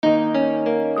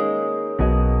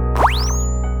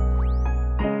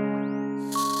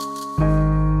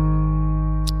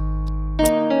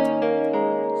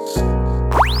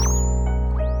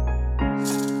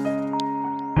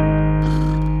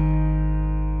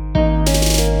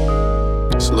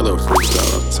a little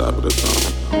freestyle off the top of the dome.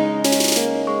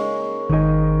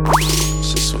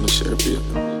 Just wanna share it. You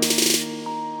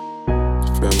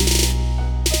feel me?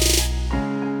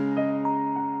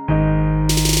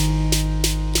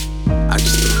 I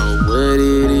just don't know what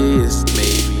it is.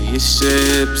 Maybe it's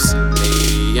ships.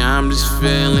 Maybe I'm just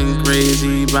feeling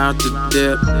crazy about the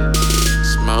dip.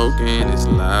 Smoking is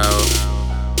loud.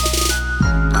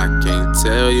 I can't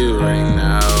tell you right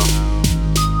now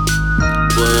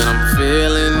what I'm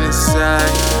feeling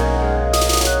inside.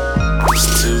 It's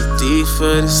too deep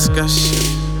for discussion.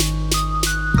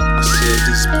 I said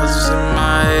these puzzles in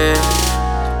my head,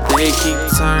 they keep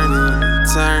turning,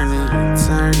 turning,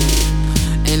 turning.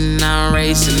 And I'm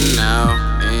racing now,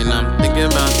 and I'm thinking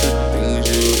about the things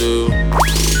you do,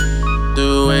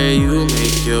 the way you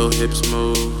make your hips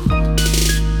move.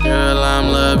 Girl,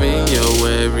 I'm loving your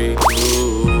every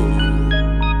move.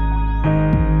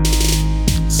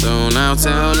 So now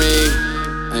tell me,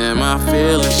 am I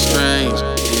feeling strange?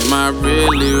 Am I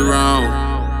really wrong?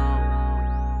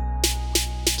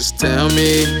 Just tell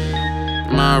me,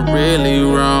 am I really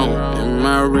wrong? Am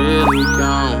I really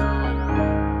gone?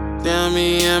 Tell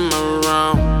me, am I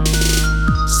wrong?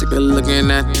 Sick of looking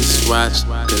at this watch,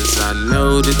 cause I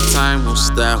know the time won't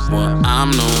stop. Well, I'm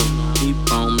known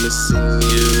keep on missing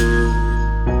you,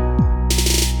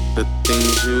 the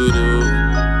things you do.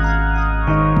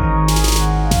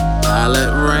 I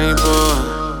let rain pour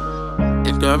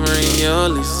and covering your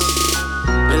lips.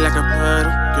 Feel like a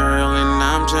puddle, girl, and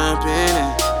I'm jumping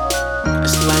in.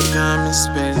 It's like I'm in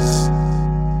space.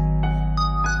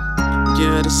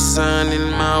 You're the sun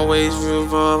and my waves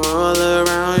revolve all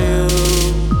around you.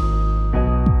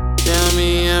 Tell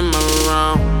me, am I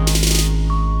wrong?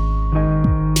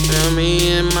 Tell me,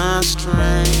 am I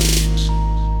strange?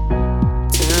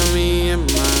 Tell me, am I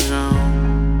gone?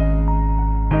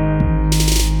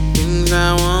 Things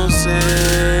I won't say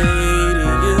to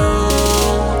you.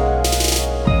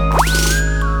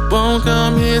 Won't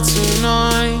come here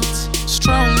tonight.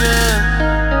 Stronger,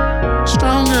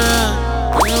 stronger.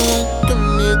 You won't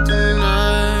come here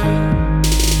tonight.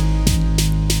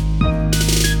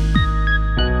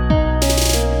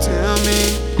 Tell me,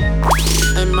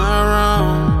 am I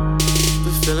wrong?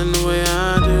 Feeling the way I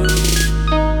do.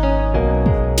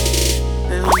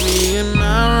 Tell me, am I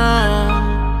wrong?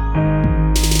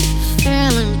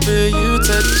 Feeling for you,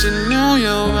 touching on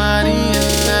your body at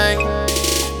night.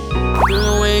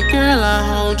 The way, girl, I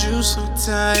hold you so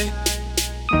tight.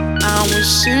 I'm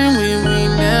wishing we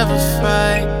never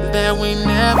fight, that we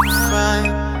never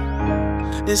fight.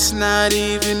 It's not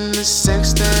even the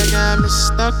sex that got me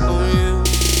stuck on you.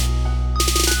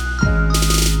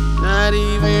 Not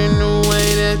even the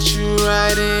way that you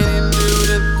ride it and do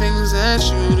the things that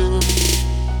you do.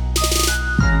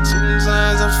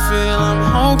 Sometimes I feel I'm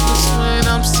hopeless when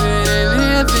I'm sitting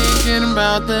here thinking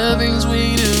about the things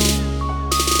we do,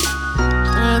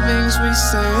 the things we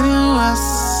say to us.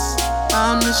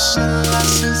 I miss your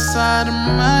lights inside of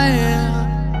my head.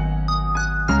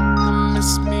 I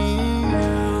miss me and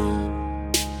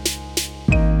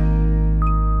you.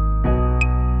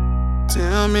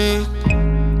 Tell me,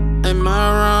 am I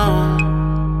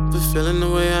wrong for feeling the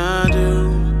way I do?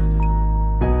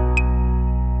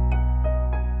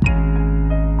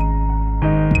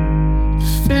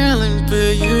 Feeling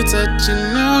for you,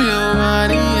 touching on your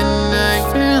body at night.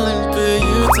 Feeling for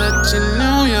you, touching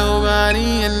on your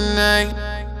body at night.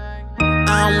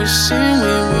 I'm wishing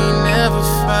we never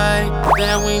fight,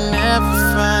 that we never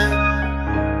fight.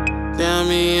 Tell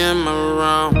me, am I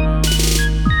wrong?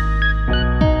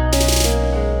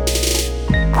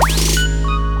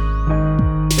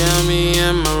 Tell me,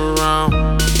 am I wrong?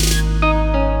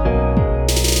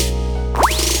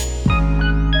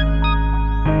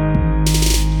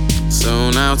 So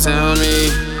now tell me,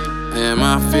 am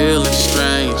I feeling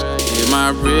strange? Am I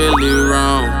really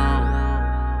wrong?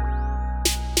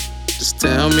 Just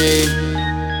tell me,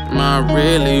 am I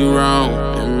really wrong?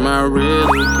 Am I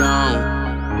really gone?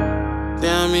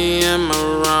 Tell me, am I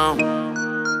wrong?